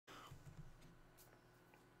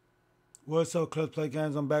What's up, Clutch Play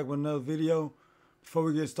Games? I'm back with another video. Before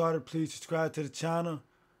we get started, please subscribe to the channel.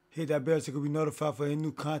 Hit that bell so you can be notified for any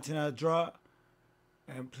new content I drop.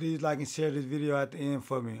 And please like and share this video at the end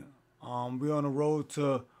for me. We're on the road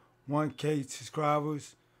to 1K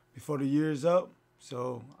subscribers before the year is up.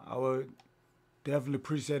 So I would definitely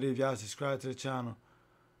appreciate it if y'all subscribe to the channel.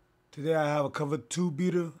 Today I have a cover 2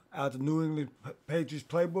 beater out the New England Patriots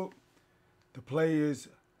playbook. The play is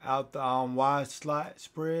out the wide slot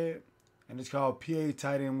spread, and it's called PA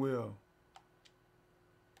tight end wheel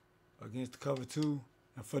against the cover 2.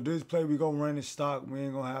 And for this play, we're gonna run it stock. We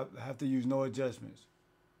ain't gonna have to use no adjustments.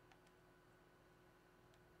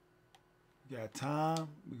 Got time.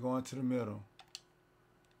 We going to the middle,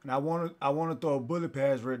 and I want to throw a bullet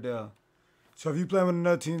pass right there. So if you play with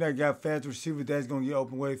another team that got fast receivers, that's gonna get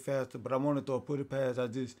open way faster. But I want to throw a bullet pass. I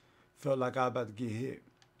just felt like I was about to get hit.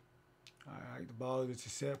 All right, the ball is a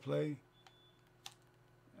set play,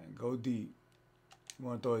 and go deep. You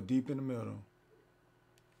want to throw it deep in the middle.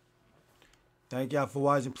 Thank y'all for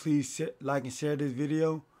watching. Please like and share this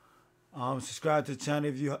video. Subscribe to the channel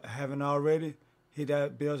if you haven't already. Hit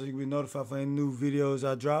that bell so you can be notified for any new videos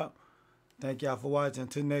I drop. Thank y'all for watching.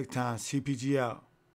 Until next time, CPG out.